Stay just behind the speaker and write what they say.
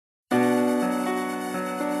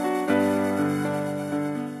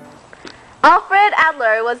Alfred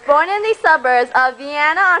Adler was born in the suburbs of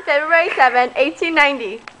Vienna on February 7,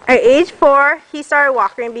 1890. At age 4, he started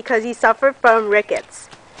walking because he suffered from rickets.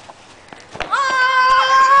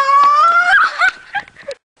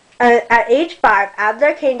 At age 5,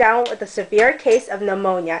 Adler came down with a severe case of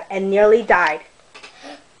pneumonia and nearly died.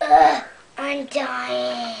 I'm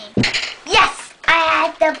dying. Yes, I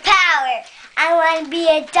had the power. I want to be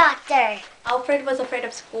a doctor. Alfred was afraid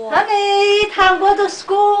of school. Honey, time to go to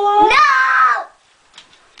school. No!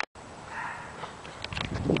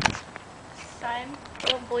 Son,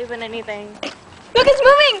 don't believe in anything. Look, it's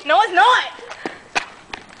moving! No, it's not.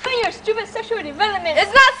 Hey, your stupid sexual development.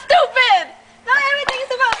 It's not stupid. Not everything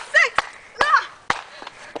is about sex. Ah.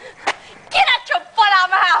 Get out your butt out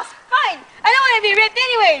of my house. Fine. I don't want to be raped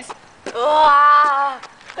anyways. Ah.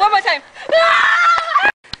 One more time.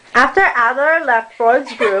 After Adler left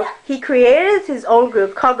Freud's group, he created his own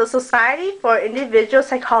group called the Society for Individual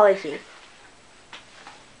Psychology.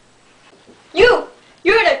 You're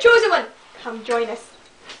the chosen one. Come join us.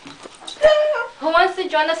 Who wants to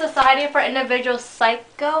join the Society for Individual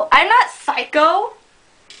Psycho? I'm not psycho.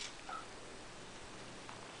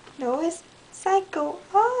 No, it's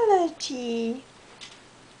psychology.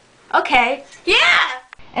 Okay. Yeah!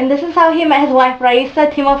 And this is how he met his wife, Raisa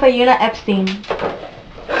Timofeyevna Epstein.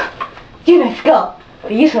 You let's go.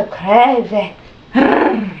 You're so crazy.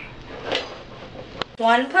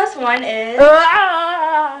 1 plus 1 is... 1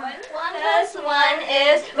 plus 1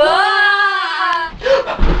 is 4!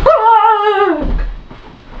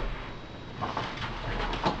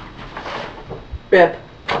 Rip.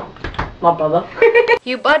 My brother.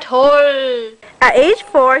 You butthole! At age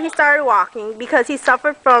 4, he started walking because he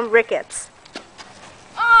suffered from rickets.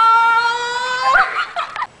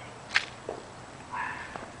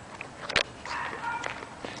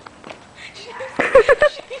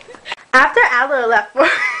 After Adler left